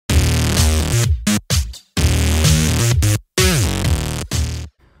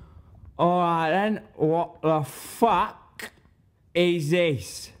Alright then, what the fuck is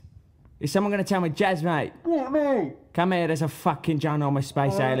this? Is someone going to tell me, Jazz, mate? What, mate? Come here, there's a fucking ginormous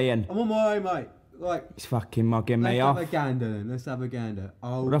space alien. I'm on my way, mate. Like, He's fucking mugging me off. Let's have a gander then, let's have a gander.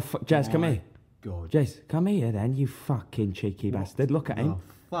 Oh, What the fuck? Jazz, come here. God. Jazz, come here then, you fucking cheeky bastard. Look at him.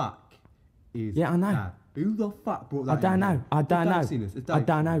 The fuck is Yeah, I know. that? Who the fuck brought that I don't in? know. I don't know. Dave's seen this. It's I Dave.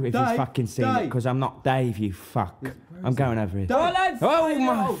 don't know if Dave, he's fucking seen it, Dave. because I'm not Dave, you fuck. Where I'm is going he? over here. Dave. Oh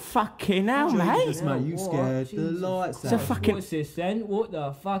my fucking hell, mate. Jesus, mate, you scared the lights It's a out. fucking... What's this then? What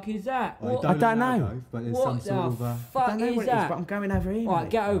the fuck is that? I What, don't know. Dave, but there's what some the sort of I fuck don't know is what it is, that? but I'm going over here. Alright,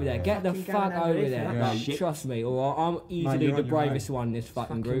 mate. get over there. Get the Fucking fuck going over over here there. for that Mate, shit. trust me, alright? I'm easily you're the on your own. bravest one in this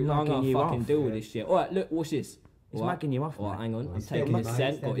fucking Fucking group. I'm mugging gonna you fucking off. deal with this shit. Alright, look, what's this? He's mugging you off, Alright, mate. hang on. I'm He's taking steady, his mate,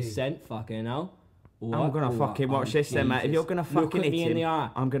 scent. Got steady. his scent. Fucking hell. I'm gonna fucking watch this then, mate. If you're gonna Look fucking at hit me in the him, eye.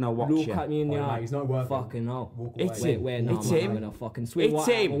 I'm gonna watch Look you. at me in the Alright, eye. mate, he's not working. Fucking hell. Walk It's away. him. Where now? It's I'm him. gonna fucking swing. It's What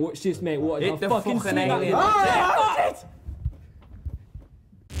him. happened? Watch this, mate. What Hit the the fucking fucking swing at alien. him. Oh,